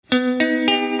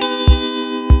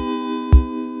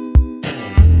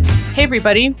Hey,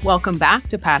 everybody. Welcome back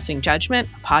to Passing Judgment,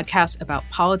 a podcast about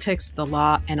politics, the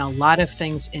law, and a lot of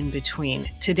things in between.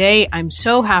 Today, I'm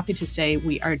so happy to say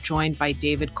we are joined by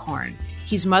David Corn.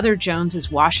 He's Mother Jones's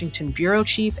Washington bureau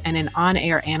chief and an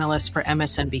on-air analyst for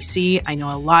MSNBC. I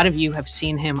know a lot of you have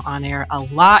seen him on air a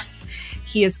lot.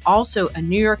 He is also a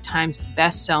New York Times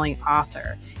best-selling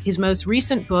author. His most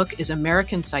recent book is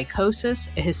American Psychosis,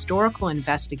 a historical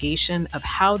investigation of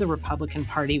how the Republican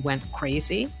Party went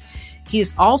crazy. He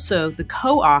is also the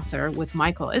co-author with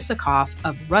Michael Isikoff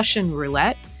of Russian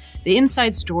Roulette, the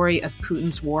inside story of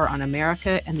Putin's war on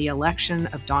America and the election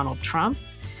of Donald Trump.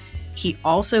 He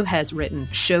also has written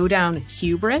Showdown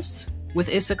Hubris with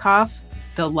Isikoff,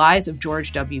 The Lies of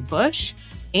George W. Bush,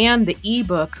 and the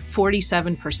ebook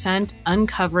 47%,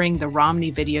 Uncovering the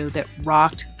Romney Video That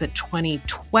Rocked the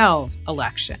 2012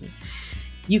 Election.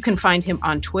 You can find him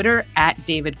on Twitter at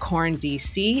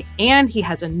DavidCornDC, and he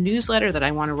has a newsletter that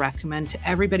I want to recommend to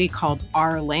everybody called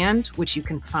Our Land, which you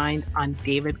can find on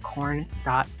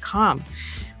davidcorn.com.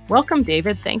 Welcome,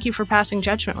 David. Thank you for passing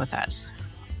judgment with us.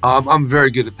 I'm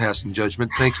very good at passing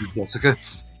judgment. Thank you, Jessica.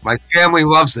 My family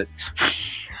loves it.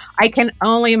 I can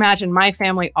only imagine. My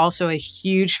family also a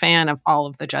huge fan of all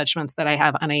of the judgments that I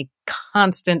have on a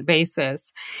constant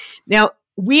basis. Now,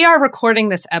 we are recording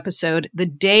this episode the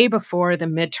day before the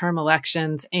midterm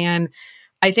elections, and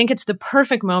I think it's the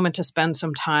perfect moment to spend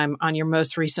some time on your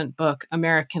most recent book,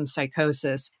 American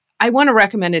Psychosis. I want to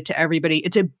recommend it to everybody.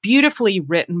 It's a beautifully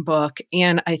written book,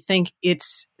 and I think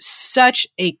it's such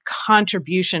a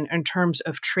contribution in terms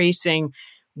of tracing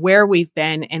where we've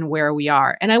been and where we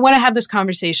are. And I want to have this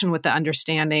conversation with the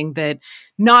understanding that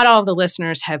not all of the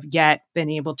listeners have yet been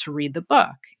able to read the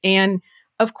book. And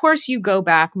of course, you go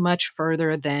back much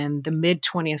further than the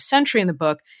mid-20th century in the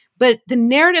book, but the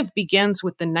narrative begins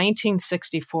with the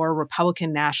 1964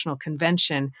 Republican National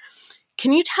Convention.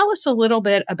 Can you tell us a little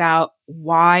bit about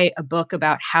why a book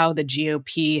about how the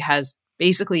GOP has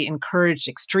basically encouraged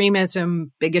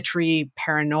extremism, bigotry,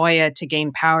 paranoia to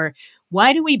gain power?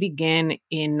 Why do we begin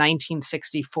in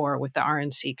 1964 with the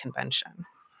RNC convention?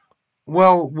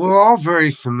 Well, we're all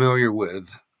very familiar with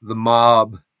the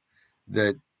mob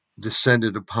that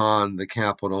descended upon the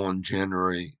Capitol on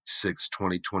January 6,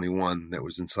 2021, that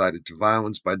was incited to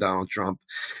violence by Donald Trump,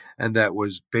 and that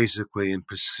was basically in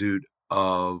pursuit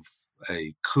of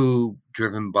a coup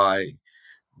driven by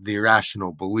the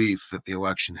irrational belief that the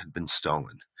election had been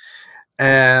stolen.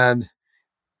 And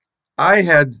I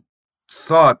had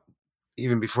thought,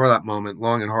 even before that moment,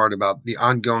 long and hard about the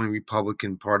ongoing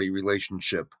Republican Party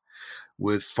relationship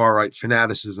with far-right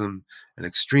fanaticism and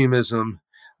extremism,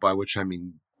 by which I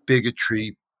mean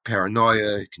bigotry,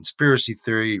 paranoia, conspiracy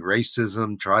theory,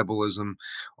 racism, tribalism,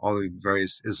 all the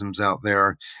various isms out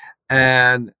there,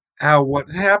 and how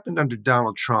what happened under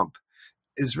Donald Trump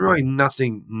is really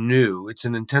nothing new. It's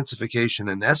an intensification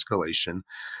and escalation,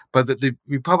 but that the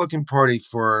Republican Party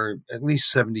for at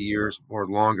least 70 years or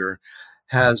longer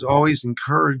has always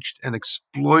encouraged and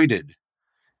exploited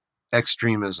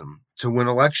extremism to win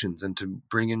elections and to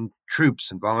bring in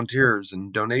troops and volunteers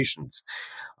and donations.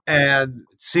 And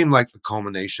it seemed like the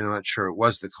culmination. I'm not sure it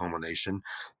was the culmination,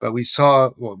 but we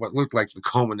saw what looked like the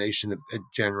culmination at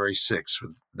January 6th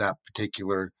with that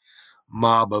particular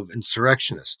mob of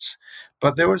insurrectionists.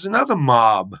 But there was another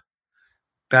mob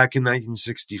back in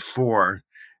 1964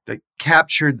 that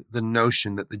captured the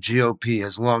notion that the GOP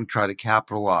has long tried to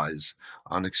capitalize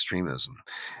on extremism.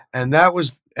 And that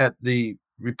was at the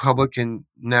Republican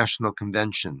National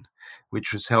Convention,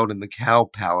 which was held in the Cow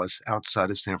Palace outside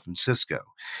of San Francisco.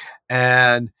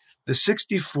 And the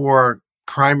 64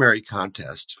 primary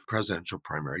contest, presidential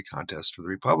primary contest for the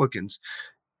Republicans,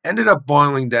 ended up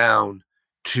boiling down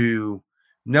to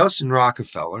Nelson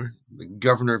Rockefeller, the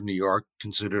governor of New York,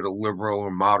 considered a liberal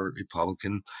or moderate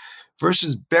Republican,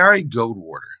 versus Barry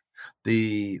Goldwater,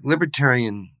 the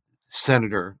libertarian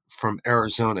senator from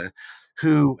Arizona,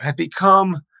 who had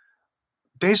become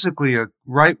basically a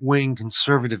right-wing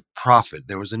conservative prophet.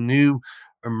 There was a new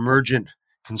emergent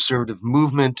conservative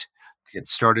movement. It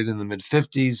started in the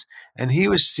mid-50s, and he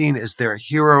was seen as their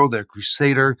hero, their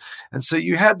crusader. And so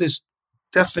you had this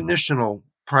definitional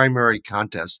primary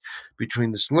contest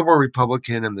between this liberal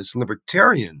Republican and this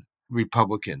libertarian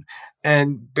Republican.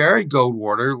 And Barry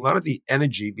Goldwater, a lot of the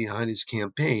energy behind his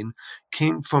campaign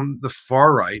came from the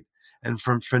far right and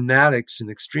from fanatics and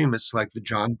extremists like the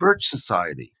John Birch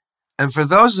Society. And for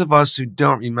those of us who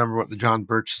don't remember what the John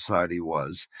Birch Society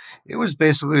was, it was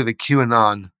basically the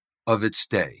QAnon of its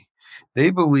day. They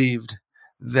believed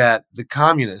that the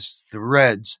communists, the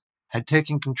Reds, had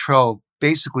taken control of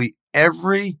basically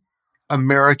every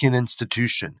American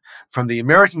institution, from the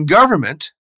American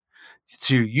government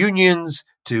to unions,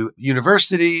 to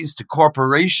universities, to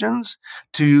corporations,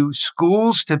 to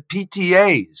schools, to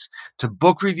PTAs, to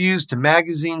book reviews, to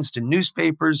magazines, to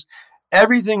newspapers.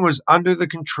 Everything was under the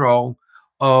control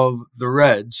of the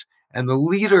Reds. And the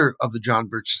leader of the John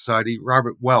Birch Society,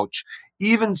 Robert Welch,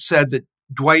 even said that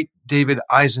Dwight David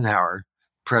Eisenhower,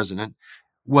 president,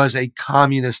 was a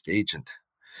communist agent.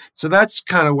 So that's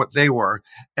kind of what they were.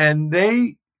 And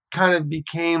they kind of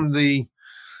became the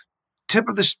tip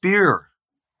of the spear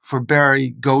for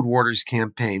Barry Goldwater's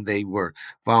campaign. They were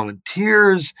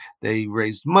volunteers. They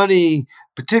raised money,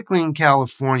 particularly in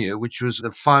California, which was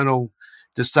the final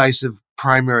decisive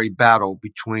primary battle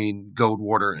between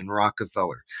Goldwater and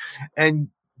Rockefeller. And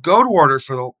Goldwater,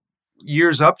 for the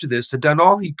years up to this, had done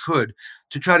all he could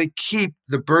to try to keep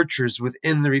the Birchers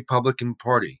within the Republican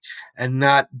Party and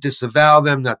not disavow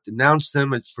them, not denounce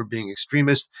them for being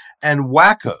extremists and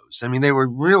wackos. I mean, they were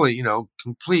really,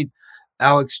 complete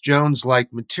Alex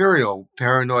Jones-like material,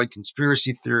 paranoid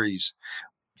conspiracy theories.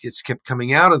 It's kept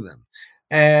coming out of them.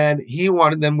 And he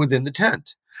wanted them within the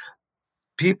tent.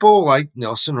 People like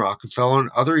Nelson Rockefeller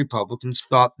and other Republicans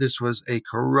thought this was a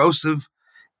corrosive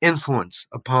influence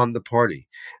upon the party,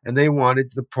 and they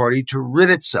wanted the party to rid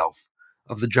itself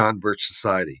of the John Birch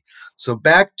Society. So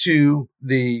back to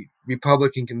the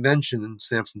Republican convention in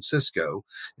San Francisco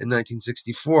in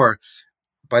 1964.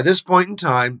 By this point in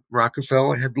time,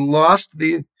 Rockefeller had lost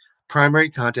the primary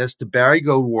contest to Barry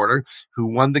Goldwater, who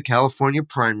won the California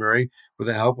primary with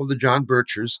the help of the John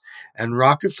Birchers, and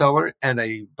Rockefeller and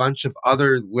a bunch of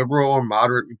other liberal or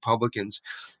moderate Republicans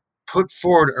put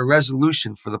forward a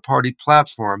resolution for the party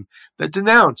platform that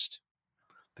denounced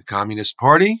the Communist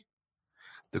Party,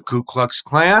 the Ku Klux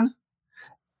Klan,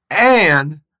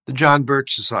 and the John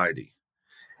Birch Society.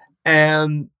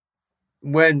 And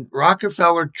when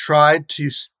Rockefeller tried to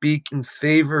speak in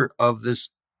favor of this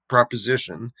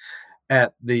proposition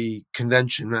at the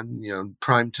convention,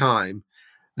 prime time,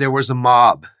 there was a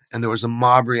mob, and there was a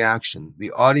mob reaction.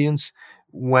 The audience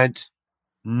went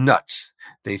nuts.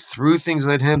 They threw things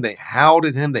at him. They howled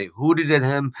at him. They hooted at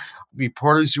him.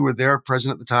 Reporters who were there,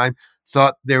 present at the time,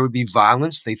 thought there would be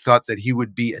violence. They thought that he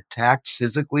would be attacked,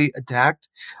 physically attacked,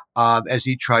 as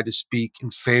he tried to speak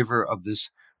in favor of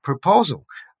this proposal.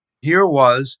 Here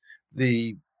was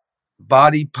the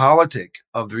body politic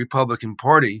of the Republican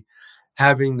Party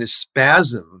having this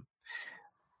spasm,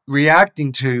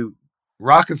 reacting to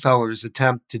Rockefeller's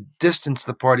attempt to distance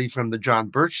the party from the John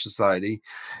Birch Society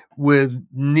with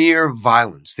near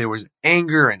violence. There was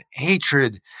anger and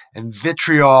hatred and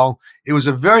vitriol. It was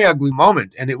a very ugly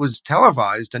moment, and it was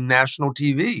televised on national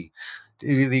TV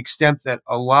to the extent that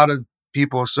a lot of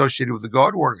people associated with the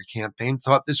Goldwater campaign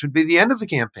thought this would be the end of the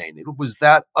campaign. It was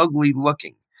that ugly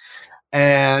looking.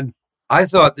 And I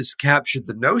thought this captured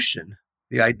the notion,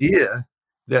 the idea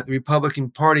that the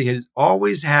Republican Party has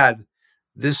always had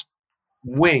this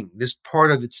wing, this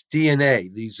part of its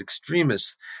DNA, these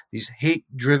extremists, these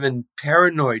hate-driven,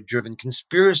 paranoid-driven,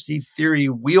 conspiracy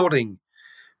theory-wielding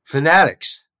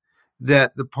fanatics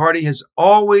that the party has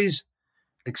always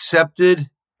accepted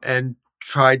and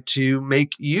tried to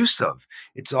make use of.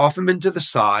 It's often been to the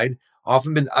side,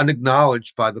 often been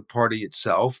unacknowledged by the party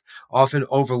itself, often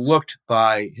overlooked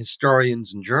by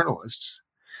historians and journalists,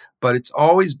 but it's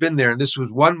always been there. And this was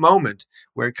one moment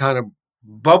where it kind of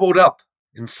bubbled up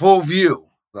in full view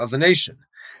of the nation.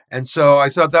 And so I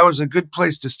thought that was a good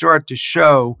place to start to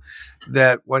show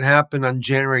that what happened on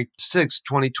January 6,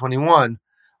 2021,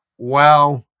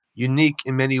 while unique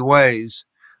in many ways,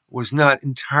 was not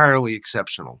entirely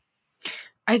exceptional.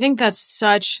 I think that's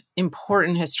such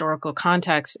important historical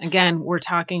context. Again, we're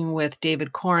talking with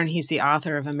David Corn. He's the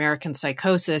author of American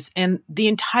Psychosis. And the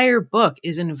entire book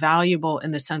is invaluable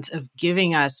in the sense of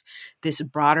giving us this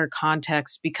broader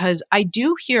context, because I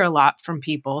do hear a lot from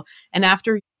people. And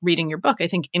after reading your book, I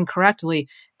think incorrectly,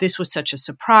 this was such a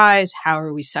surprise. How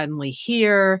are we suddenly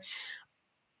here?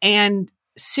 And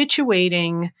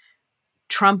situating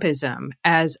Trumpism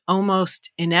as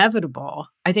almost inevitable,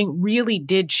 I think really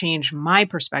did change my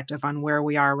perspective on where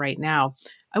we are right now.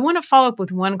 I want to follow up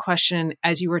with one question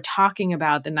as you were talking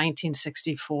about the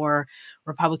 1964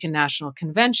 Republican National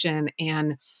Convention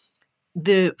and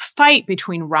the fight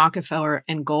between Rockefeller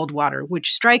and Goldwater,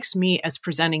 which strikes me as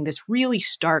presenting this really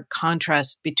stark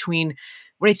contrast between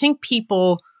what I think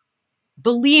people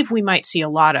believe we might see a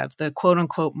lot of, the quote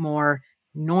unquote more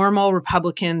normal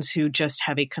Republicans who just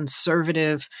have a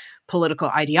conservative political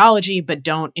ideology but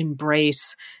don't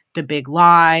embrace the big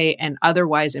lie and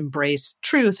otherwise embrace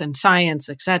truth and science,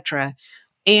 etc.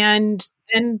 And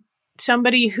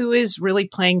somebody who is really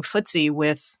playing footsie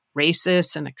with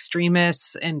racists and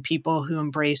extremists and people who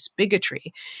embrace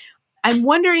bigotry. I'm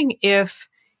wondering if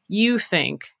you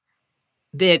think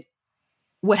that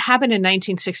what happened in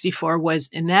 1964 was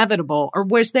inevitable, or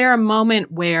was there a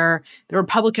moment where the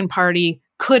Republican Party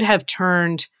could have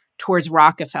turned towards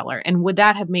Rockefeller? And would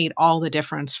that have made all the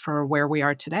difference for where we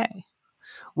are today?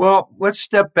 Well, let's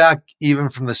step back even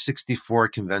from the 64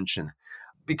 convention,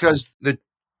 because the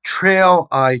trail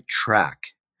I track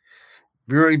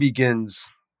really begins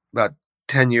about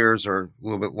 10 years or a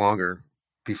little bit longer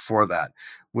before that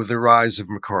with the rise of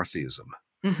McCarthyism.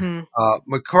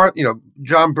 Mm-hmm.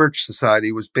 John Birch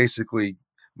Society was basically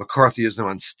McCarthyism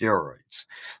on steroids.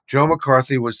 Joe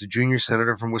McCarthy was the junior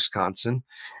senator from Wisconsin,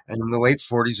 and in the late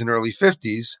 40s and early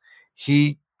 50s,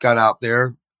 he got out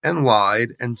there and lied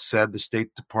and said the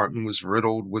State Department was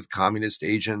riddled with communist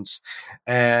agents,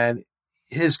 and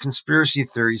his conspiracy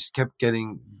theories kept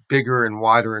getting bigger and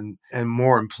wider and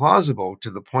more implausible,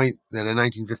 to the point that in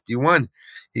 1951,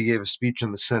 he gave a speech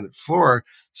on the Senate floor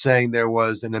saying there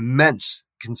was an immense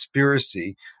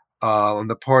conspiracy on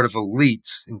the part of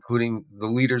elites, including the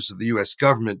leaders of the U.S.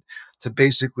 government, to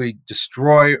basically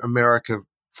destroy America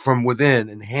from within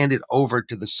and hand it over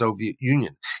to the Soviet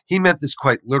Union. He meant this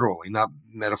quite literally, not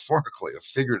metaphorically or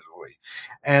figuratively.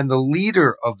 And the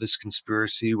leader of this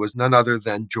conspiracy was none other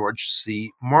than George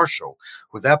C. Marshall,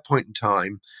 who at that point in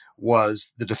time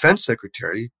was the defense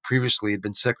secretary. Previously had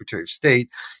been Secretary of State.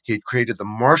 He had created the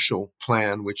Marshall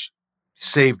Plan, which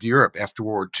saved Europe after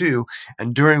World War II.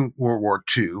 And during World War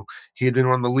II, he had been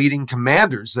one of the leading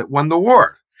commanders that won the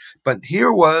war. But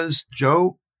here was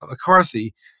Joe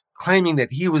McCarthy claiming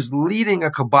that he was leading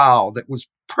a cabal that was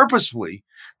purposefully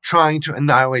trying to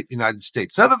annihilate the United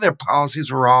States. Not that their policies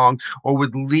were wrong or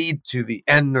would lead to the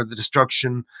end or the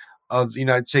destruction of the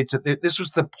United States. This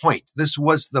was the point. This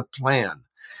was the plan.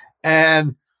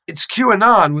 And it's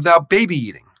QAnon without baby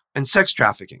eating and sex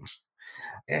trafficking.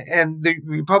 And the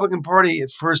Republican Party at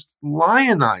first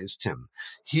lionized him.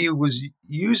 He was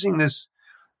using this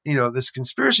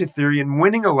conspiracy theory and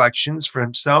winning elections for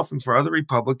himself and for other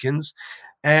Republicans.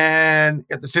 And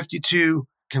at the 52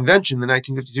 convention, the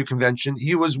 1952 convention,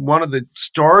 he was one of the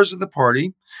stars of the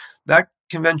party. That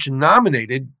convention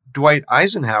nominated Dwight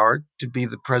Eisenhower to be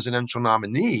the presidential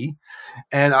nominee.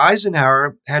 And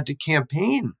Eisenhower had to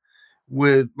campaign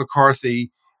with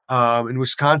McCarthy in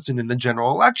Wisconsin in the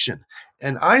general election.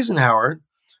 And Eisenhower,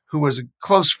 who was a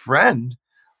close friend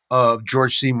of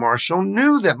George C. Marshall,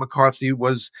 knew that McCarthy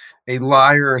was a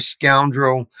liar, a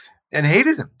scoundrel, and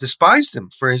hated him, despised him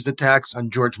for his attacks on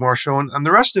George Marshall and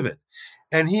the rest of it.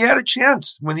 And he had a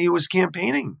chance when he was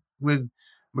campaigning with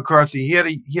McCarthy. He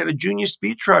had a junior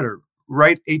speechwriter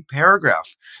write a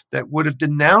paragraph that would have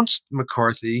denounced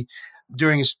McCarthy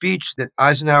during a speech that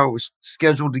Eisenhower was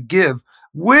scheduled to give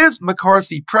with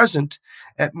McCarthy present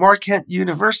at Marquette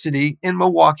University in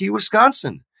Milwaukee,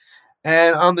 Wisconsin.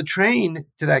 And on the train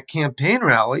to that campaign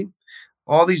rally,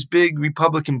 all these big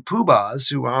Republican poobahs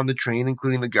who were on the train,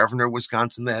 including the governor of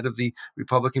Wisconsin, the head of the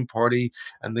Republican Party,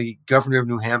 and the governor of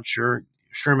New Hampshire,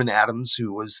 Sherman Adams,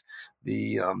 who was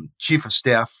the chief of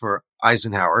staff for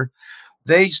Eisenhower,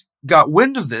 they got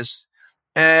wind of this,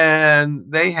 and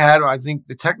they had, I think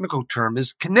the technical term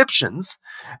is conniptions,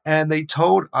 and they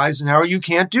told Eisenhower, you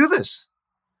can't do this.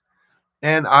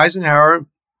 And Eisenhower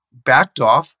backed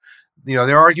off.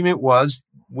 Their argument was,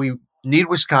 we need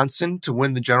Wisconsin to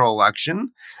win the general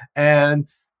election. And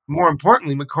more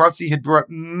importantly, McCarthy had brought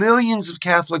millions of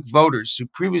Catholic voters who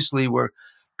previously were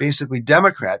basically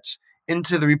Democrats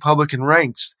into the Republican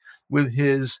ranks with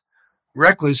his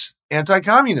reckless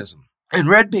anti-communism and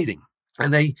red baiting.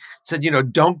 And they said,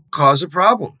 don't cause a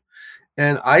problem.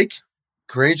 And Ike,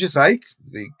 courageous Ike,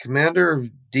 the commander of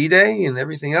D-Day and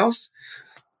everything else,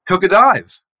 took a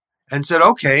dive and said,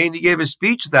 okay. And he gave a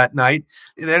speech that night.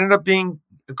 It ended up being,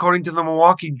 according to the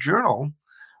Milwaukee Journal,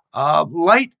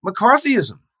 light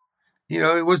McCarthyism.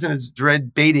 It wasn't as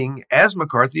dread baiting as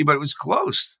McCarthy, but it was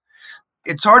close.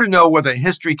 It's hard to know whether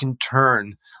history can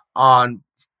turn on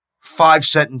 5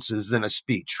 sentences in a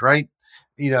speech, right?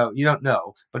 You don't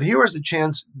know. But here was a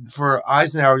chance for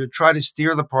Eisenhower to try to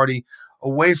steer the party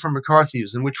away from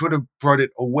McCarthyism, which would have brought it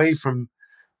away from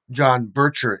John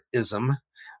Bircherism.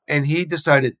 And he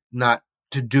decided not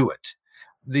to do it.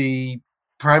 The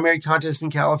primary contest in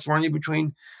California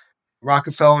between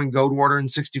Rockefeller and Goldwater in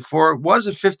 64 was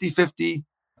a 50-50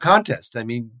 contest. I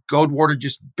mean, Goldwater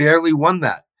just barely won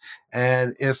that.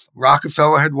 And if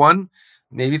Rockefeller had won,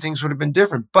 maybe things would have been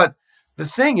different. But the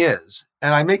thing is,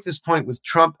 and I make this point with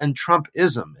Trump and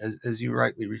Trumpism, as you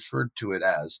rightly referred to it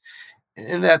as,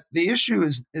 in that the issue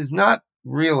is not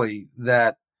really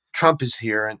that Trump is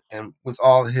here and with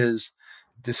all his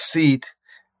deceit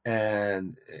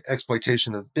and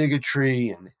exploitation of bigotry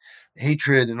and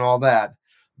hatred and all that.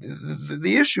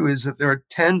 The issue is that there are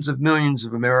tens of millions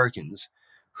of Americans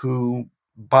who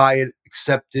buy it,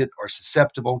 accept it, are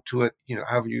susceptible to it,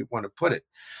 however you want to put it.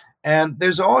 And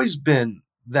there's always been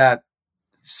that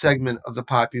segment of the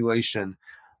population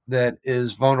that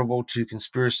is vulnerable to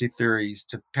conspiracy theories,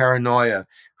 to paranoia,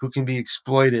 who can be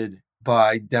exploited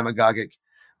by demagogic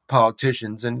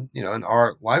politicians. And, in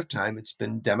our lifetime, it's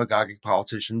been demagogic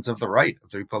politicians of the right, of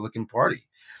the Republican Party.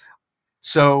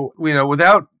 So,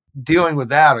 without dealing with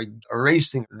that or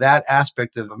erasing that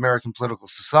aspect of American political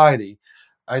society,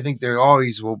 I think there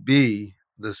always will be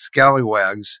the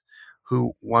scallywags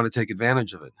who want to take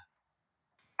advantage of it.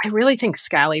 I really think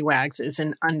scallywags is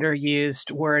an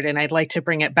underused word, and I'd like to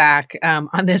bring it back on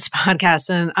this podcast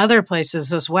and other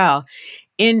places as well.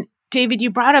 And David,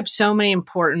 you brought up so many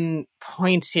important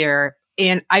points here,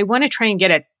 and I want to try and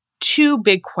get at two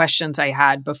big questions I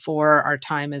had before our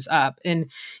time is up.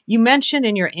 And you mentioned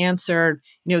in your answer,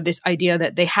 this idea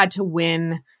that they had to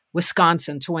win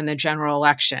Wisconsin to win the general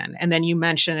election. And then you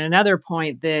mentioned another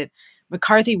point that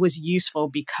McCarthy was useful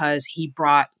because he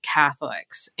brought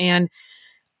Catholics. And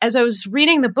as I was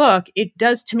reading the book, it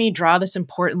does to me draw this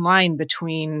important line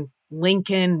between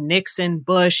Lincoln, Nixon,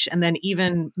 Bush, and then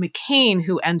even McCain,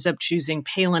 who ends up choosing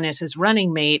Palin as his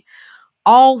running mate,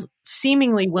 all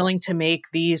seemingly willing to make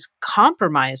these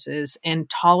compromises and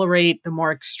tolerate the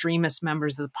more extremist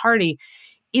members of the party.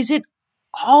 Is it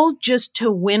all just to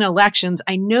win elections?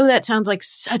 I know that sounds like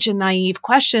such a naive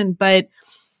question, but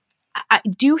I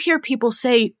do hear people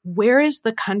say, where is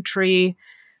the country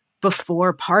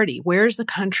before party? Where's the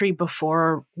country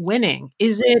before winning?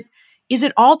 Is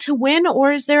it all to win,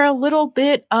 or is there a little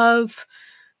bit of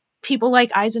people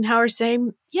like Eisenhower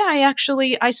saying, yeah,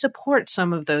 I support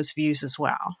some of those views as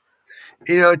well?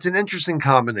 It's an interesting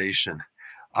combination.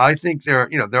 I think there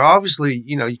are obviously,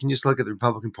 you can just look at the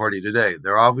Republican Party today.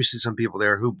 There are obviously some people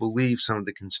there who believe some of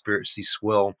the conspiracy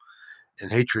swill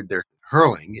and hatred they're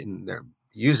hurling and they're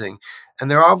using. And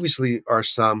there obviously are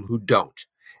some who don't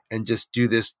and just do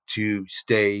this to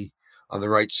stay on the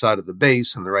right side of the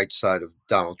base, on the right side of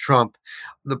Donald Trump.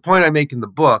 The point I make in the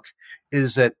book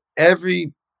is that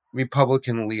every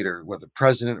Republican leader, whether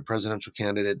president or presidential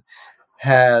candidate,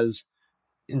 has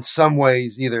in some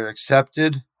ways either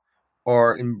accepted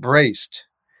or embraced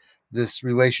this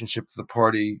relationship of the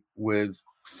party with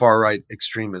far-right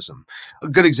extremism. A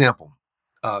good example,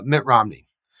 Mitt Romney.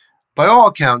 By all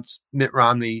accounts, Mitt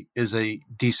Romney is a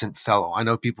decent fellow. I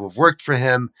know people who've worked for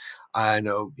him. I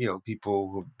know, people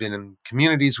who've been in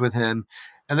communities with him,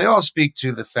 and they all speak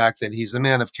to the fact that he's a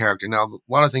man of character. Now,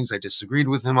 a lot of things I disagreed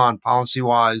with him on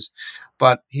policy-wise,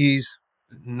 but he's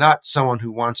not someone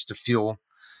who wants to fuel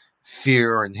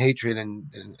fear and hatred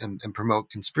and promote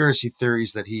conspiracy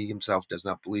theories that he himself does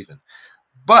not believe in.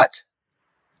 But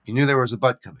you knew there was a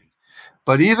but coming.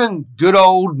 But even good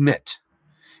old Mitt,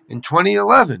 in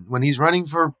 2011, when he's running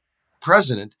for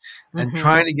president and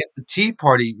trying to get the Tea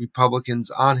Party Republicans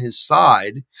on his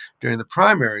side during the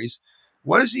primaries,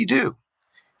 what does he do?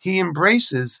 He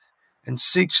embraces and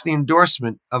seeks the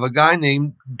endorsement of a guy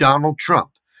named Donald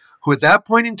Trump, who at that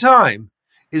point in time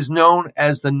is known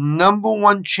as the number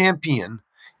one champion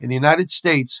in the United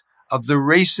States of the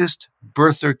racist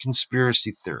birther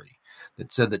conspiracy theory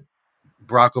that said that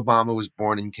Barack Obama was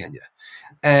born in Kenya.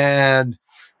 And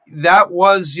that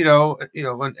was,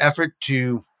 an effort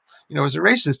to, it was a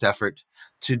racist effort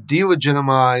to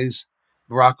delegitimize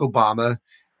Barack Obama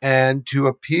and to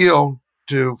appeal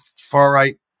to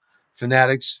far-right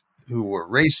fanatics who were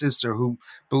racist or who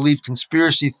believed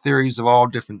conspiracy theories of all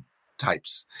different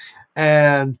types.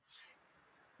 And,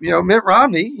 Mitt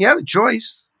Romney, he had a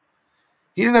choice.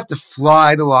 He didn't have to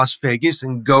fly to Las Vegas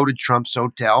and go to Trump's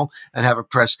hotel and have a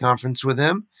press conference with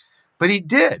him, but he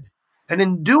did. And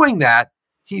in doing that,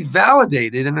 he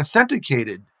validated and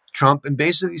authenticated Trump and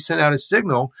basically sent out a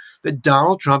signal that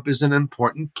Donald Trump is an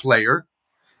important player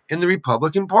in the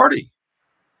Republican Party.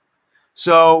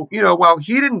 So, while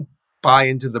he didn't buy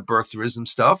into the birtherism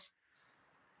stuff,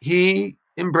 he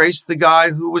embraced the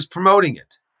guy who was promoting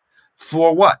it.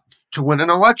 For what? To win an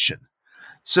election.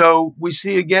 So we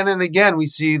see again and again, we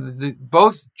see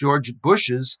both George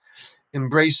Bushes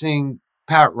embracing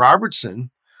Pat Robertson,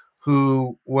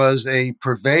 who was a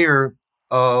purveyor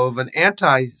of an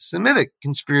anti-Semitic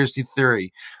conspiracy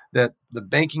theory that the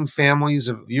banking families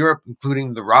of Europe,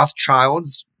 including the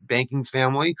Rothschilds banking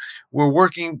family, were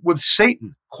working with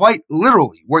Satan, quite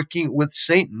literally working with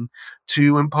Satan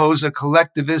to impose a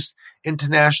collectivist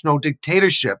international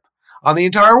dictatorship on the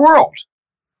entire world.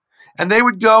 And they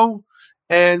would go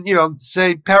and,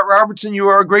 say, Pat Robertson, you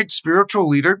are a great spiritual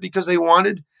leader, because they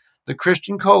wanted the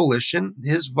Christian coalition,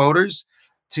 his voters,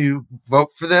 to vote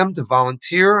for them, to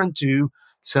volunteer, and to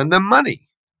send them money.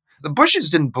 The Bushes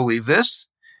didn't believe this,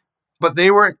 but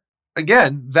they were,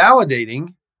 again,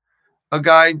 validating a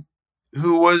guy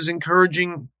who was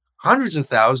encouraging hundreds of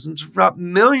thousands, if not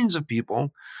millions of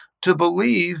people to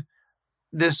believe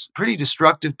this pretty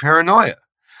destructive paranoia.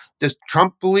 Does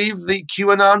Trump believe the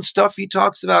QAnon stuff he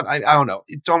talks about? I don't know.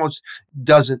 It almost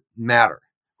doesn't matter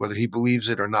whether he believes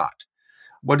it or not.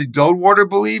 What did Goldwater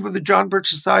believe of the John Birch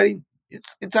Society?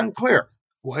 It's unclear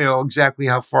exactly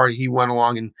how far he went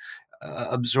along in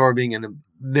absorbing in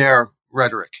their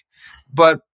rhetoric.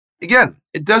 But again,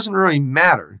 it doesn't really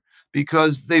matter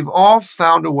because they've all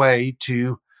found a way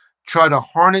to try to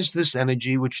harness this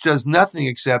energy, which does nothing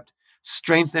except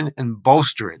strengthen and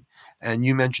bolster it. And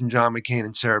you mentioned John McCain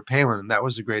and Sarah Palin, and that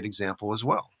was a great example as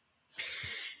well.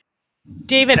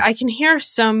 David, I can hear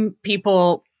some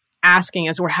people asking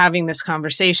as we're having this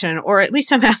conversation, or at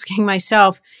least I'm asking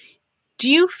myself,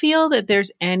 do you feel that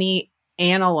there's any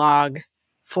analog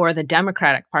for the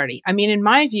Democratic Party? I mean, in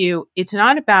my view, it's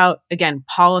not about, again,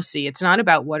 policy. It's not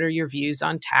about what are your views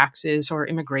on taxes or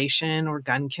immigration or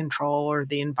gun control or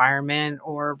the environment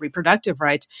or reproductive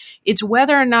rights. It's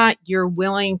whether or not you're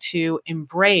willing to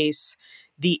embrace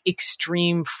the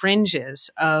extreme fringes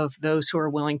of those who are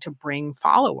willing to bring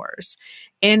followers.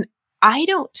 And I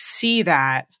don't see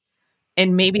that,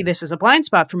 and maybe this is a blind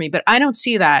spot for me, but I don't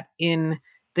see that in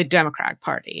the Democratic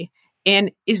Party.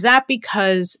 And is that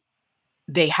because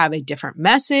they have a different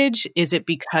message? Is it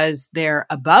because they're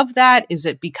above that? Is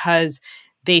it because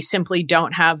they simply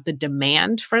don't have the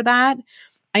demand for that?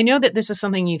 I know that this is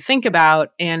something you think about.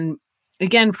 And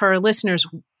again, for our listeners,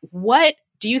 what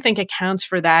do you think accounts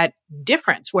for that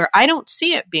difference where I don't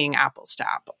see it being apples to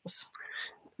apples?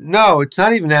 No, it's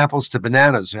not even apples to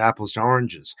bananas or apples to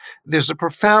oranges. There's a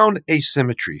profound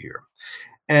asymmetry here.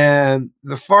 And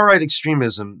the far-right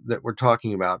extremism that we're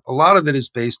talking about, a lot of it is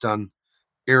based on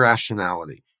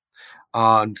irrationality,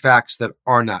 on facts that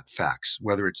are not facts,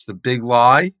 whether it's the big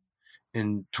lie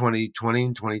in 2020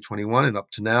 and 2021 and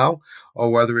up to now, or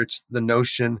whether it's the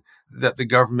notion that the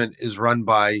government is run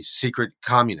by secret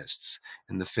communists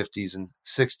in the 50s and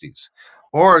 60s.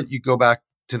 Or you go back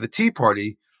to the Tea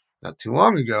Party not too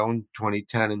long ago in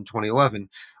 2010 and 2011,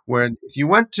 where if you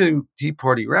went to Tea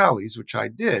Party rallies, which I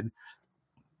did,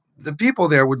 the people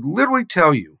there would literally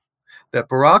tell you that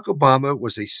Barack Obama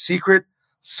was a secret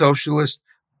socialist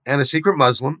and a secret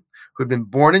Muslim who had been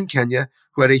born in Kenya,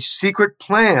 who had a secret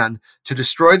plan to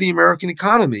destroy the American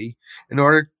economy in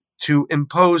order to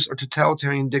impose a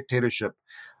totalitarian dictatorship.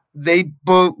 They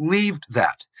believed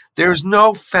that. There's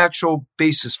no factual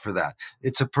basis for that.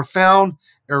 It's a profound,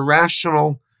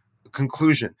 irrational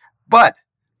conclusion. But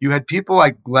you had people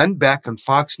like Glenn Beck on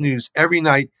Fox News every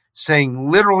night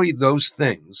saying literally those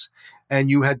things. And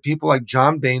you had people like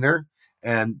John Boehner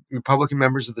and Republican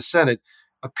members of the Senate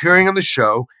appearing on the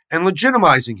show and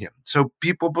legitimizing him. So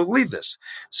people believe this.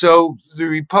 So the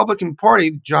Republican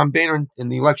Party, John Boehner in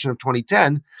the election of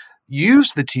 2010,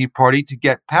 used the Tea Party to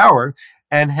get power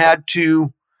and had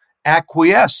to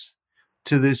acquiesce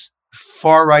to this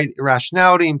far-right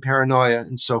irrationality and paranoia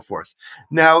and so forth.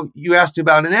 Now, you asked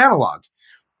about an analog.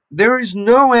 There is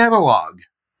no analog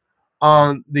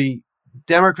on the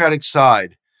Democratic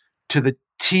side to the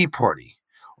Tea Party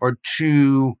or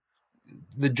to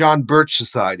the John Birch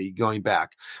Society going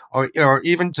back, or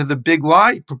even to the big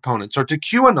lie proponents or to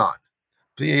QAnon,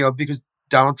 because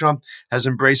Donald Trump has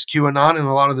embraced QAnon and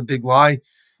a lot of the big lie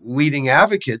leading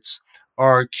advocates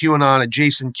are QAnon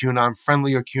adjacent, QAnon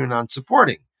friendly, or QAnon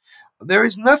supporting. There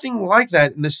is nothing like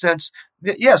that in the sense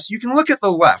that, yes, you can look at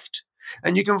the left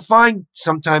and you can find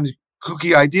sometimes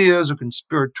kooky ideas or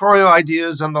conspiratorial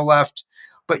ideas on the left,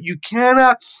 but you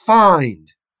cannot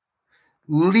find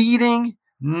leading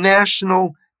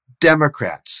national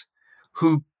Democrats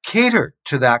who cater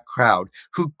to that crowd,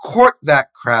 who court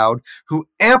that crowd, who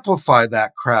amplify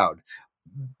that crowd.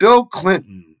 Bill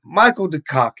Clinton, Michael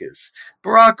Dukakis,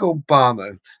 Barack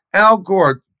Obama, Al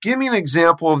Gore. Give me an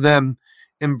example of them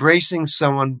embracing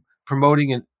someone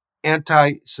promoting an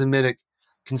anti-Semitic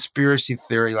conspiracy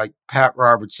theory like Pat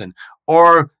Robertson,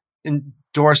 or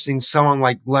endorsing someone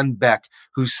like Glenn Beck,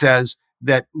 who says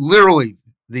that literally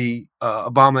the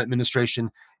Obama administration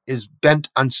is bent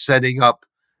on setting up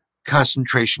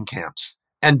concentration camps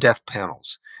and death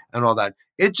panels and all that.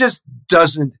 It just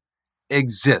doesn't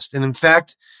exist. And in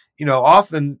fact,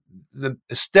 often the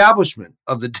establishment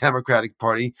of the Democratic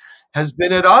Party has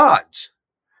been at odds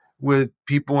with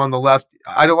people on the left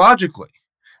ideologically.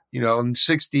 In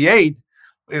 68,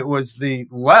 it was the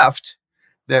left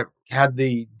that had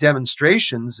the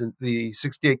demonstrations in the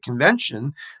 68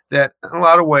 convention that in a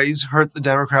lot of ways hurt the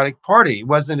Democratic Party. It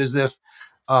wasn't as if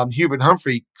Hubert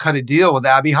Humphrey cut a deal with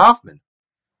Abbie Hoffman.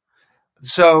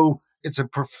 So it's a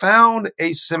profound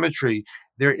asymmetry.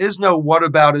 There is no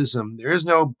whataboutism. There is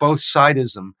no both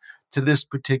sidism to this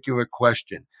particular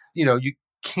question. You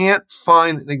can't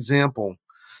find an example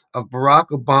of Barack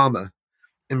Obama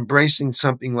embracing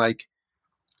something like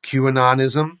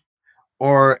QAnonism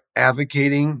or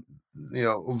advocating,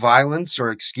 violence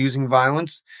or excusing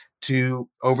violence to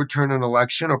overturn an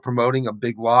election or promoting a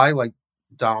big lie like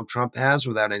Donald Trump has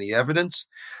without any evidence.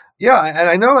 Yeah, and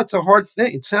I know that's a hard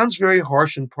thing. It sounds very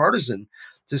harsh and partisan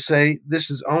to say this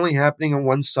is only happening on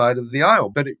one side of the aisle,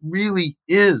 but it really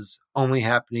is only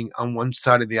happening on one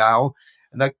side of the aisle.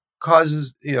 And that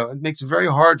causes, it makes it very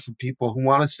hard for people who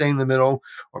want to stay in the middle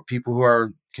or people who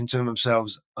are consider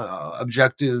themselves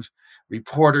objective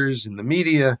reporters in the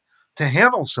media to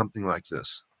handle something like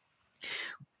this.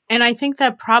 And I think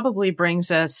that probably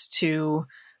brings us to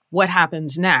what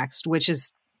happens next, which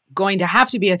is going to have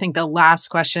to be, I think, the last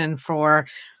question for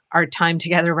our time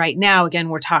together right now. Again,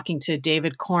 we're talking to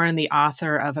David Corn, the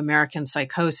author of American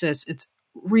Psychosis. It's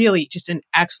really just an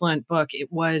excellent book.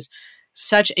 It was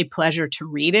such a pleasure to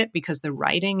read it because the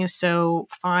writing is so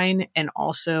fine and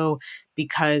also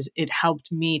because it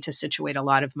helped me to situate a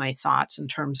lot of my thoughts in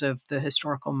terms of the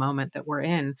historical moment that we're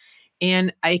in.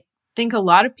 And I think a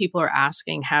lot of people are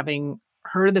asking, having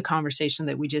heard the conversation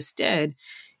that we just did,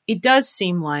 it does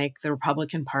seem like the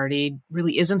Republican Party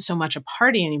really isn't so much a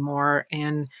party anymore.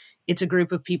 And it's a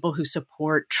group of people who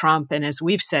support Trump. And as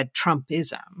we've said,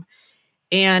 Trumpism.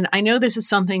 And I know this is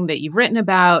something that you've written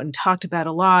about and talked about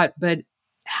a lot, but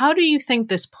how do you think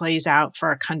this plays out for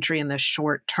our country in the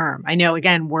short term? I know,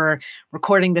 again, we're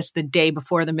recording this the day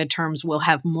before the midterms. We'll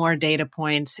have more data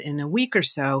points in a week or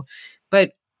so.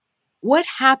 But what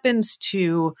happens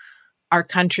to our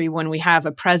country when we have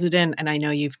a president, and I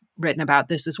know you've written about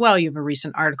this as well. You have a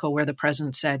recent article where the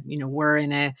president said, we're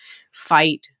in a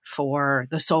fight for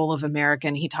the soul of America.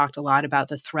 And he talked a lot about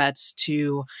the threats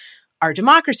to our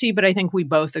democracy, but I think we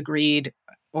both agreed,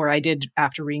 or I did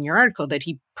after reading your article, that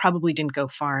he probably didn't go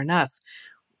far enough.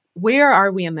 Where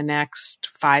are we in the next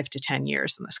 5 to 10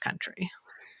 years in this country?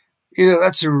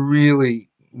 That's a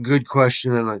really good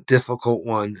question and a difficult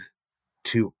one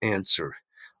to answer.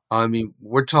 I mean,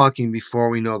 we're talking before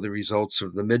we know the results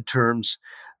of the midterms,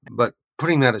 but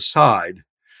putting that aside,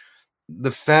 the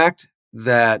fact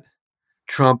that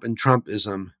Trump and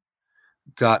Trumpism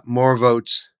got more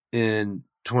votes in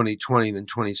 2020 than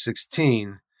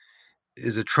 2016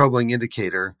 is a troubling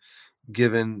indicator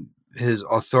given his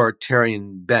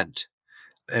authoritarian bent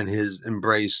and his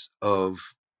embrace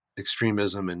of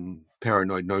extremism and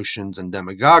paranoid notions and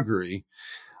demagoguery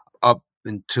up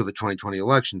until the 2020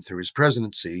 election. Through his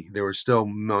presidency, there were still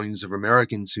millions of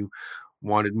Americans who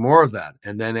wanted more of that.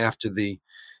 And then after the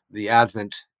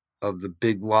advent of the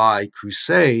big lie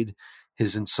crusade,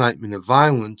 his incitement of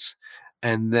violence,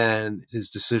 and then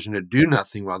his decision to do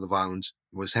nothing while the violence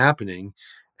was happening,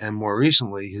 and more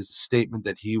recently, his statement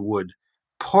that he would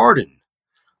pardon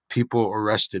people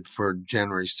arrested for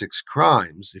January 6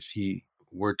 crimes if he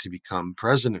were to become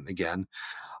president again.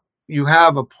 You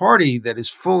have a party that is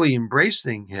fully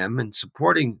embracing him and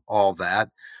supporting all that,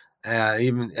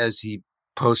 even as he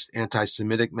posts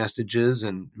anti-Semitic messages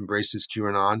and embraces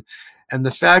QAnon. And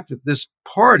the fact that this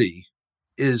party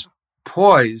is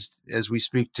poised, as we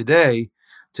speak today,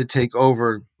 to take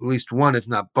over at least one, if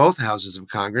not both houses of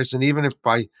Congress. And even if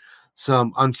by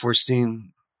some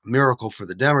unforeseen miracle for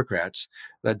the Democrats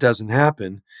that doesn't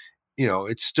happen,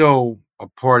 it's still a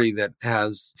party that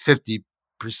has 50%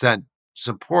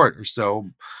 support or so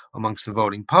amongst the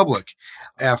voting public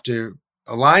after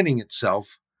aligning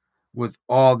itself with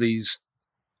all these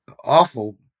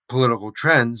awful political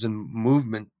trends and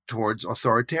movement towards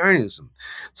authoritarianism.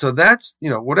 So that's,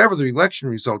 whatever the election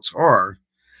results are,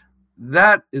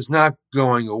 that is not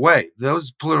going away.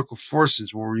 Those political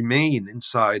forces will remain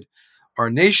inside our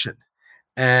nation.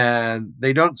 And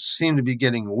they don't seem to be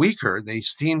getting weaker. They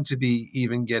seem to be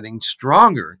even getting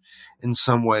stronger in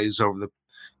some ways over the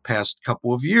past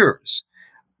couple of years.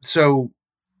 So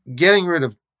getting rid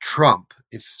of Trump,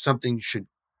 if something should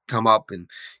come up and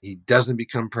he doesn't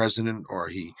become president or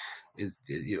he is,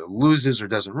 loses or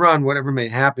doesn't run, whatever may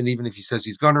happen, even if he says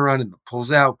he's going to run and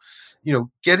pulls out,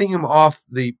 getting him off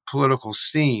the political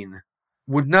scene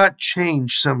would not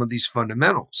change some of these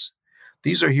fundamentals.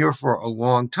 These are here for a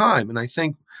long time. And I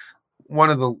think one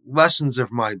of the lessons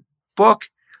of my book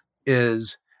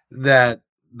is that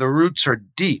the roots are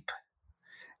deep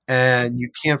and you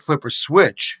can't flip a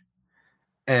switch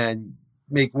and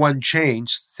make one change,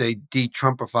 say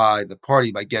de-Trumpify the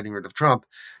party by getting rid of Trump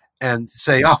and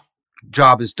say, oh,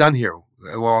 job is done here.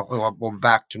 We're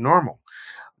back to normal.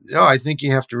 I think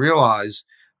you have to realize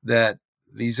that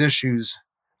these issues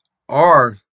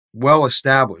are well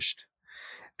established,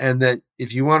 and that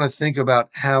if you want to think about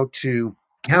how to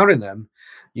counter them,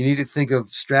 you need to think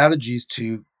of strategies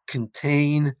to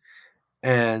contain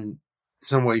and in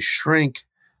some way shrink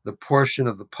the portion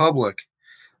of the public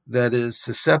that is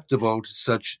susceptible to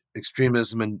such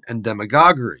extremism and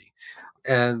demagoguery.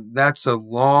 And that's a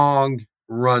long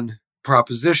run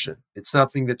proposition. It's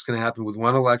nothing that's going to happen with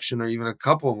one election or even a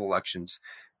couple of elections,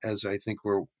 as I think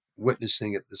we're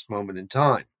witnessing at this moment in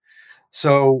time.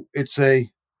 So it's a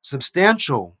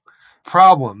substantial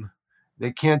problem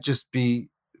that can't just be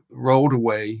rolled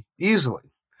away easily.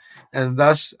 And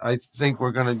thus, I think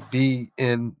we're going to be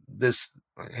in this,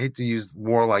 I hate to use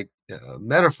warlike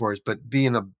metaphors, but be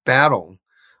in a battle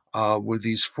with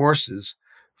these forces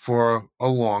for a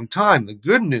long time. The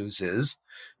good news is,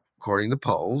 according to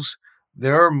polls,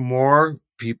 there are more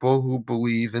people who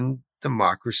believe in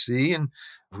democracy and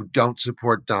who don't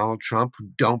support Donald Trump, who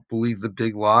don't believe the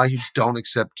big lie, who don't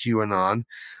accept QAnon,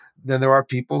 than there are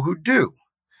people who do.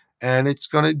 And it's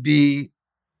going to be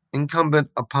incumbent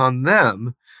upon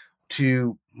them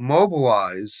to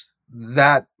mobilize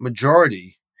that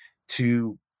majority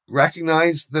to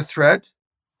recognize the threat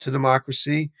to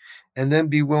democracy and then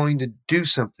be willing to do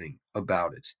something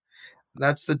about it.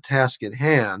 That's the task at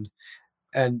hand.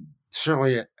 And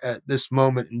certainly at this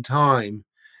moment in time,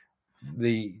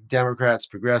 the Democrats,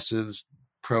 progressives,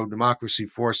 pro-democracy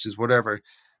forces, whatever,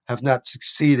 have not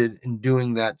succeeded in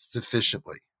doing that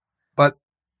sufficiently. But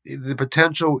the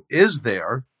potential is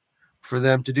there for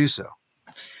them to do so.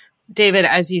 David,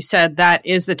 as you said, that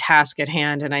is the task at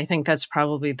hand. And I think that's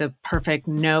probably the perfect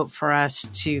note for us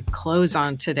to close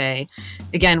on today.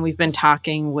 Again, we've been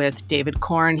talking with David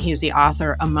Corn. He's the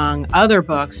author, among other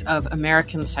books, of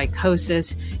American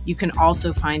Psychosis. You can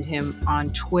also find him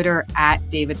on Twitter at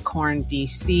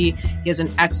DavidCornDC. He has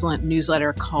an excellent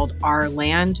newsletter called Our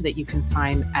Land that you can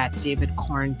find at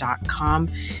davidcorn.com.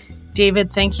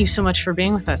 David, thank you so much for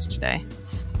being with us today.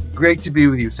 Great to be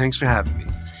with you. Thanks for having me.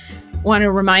 Want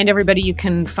to remind everybody you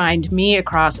can find me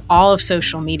across all of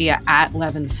social media at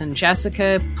Levinson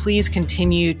Jessica. Please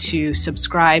continue to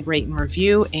subscribe, rate, and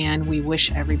review, and we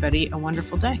wish everybody a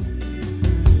wonderful day.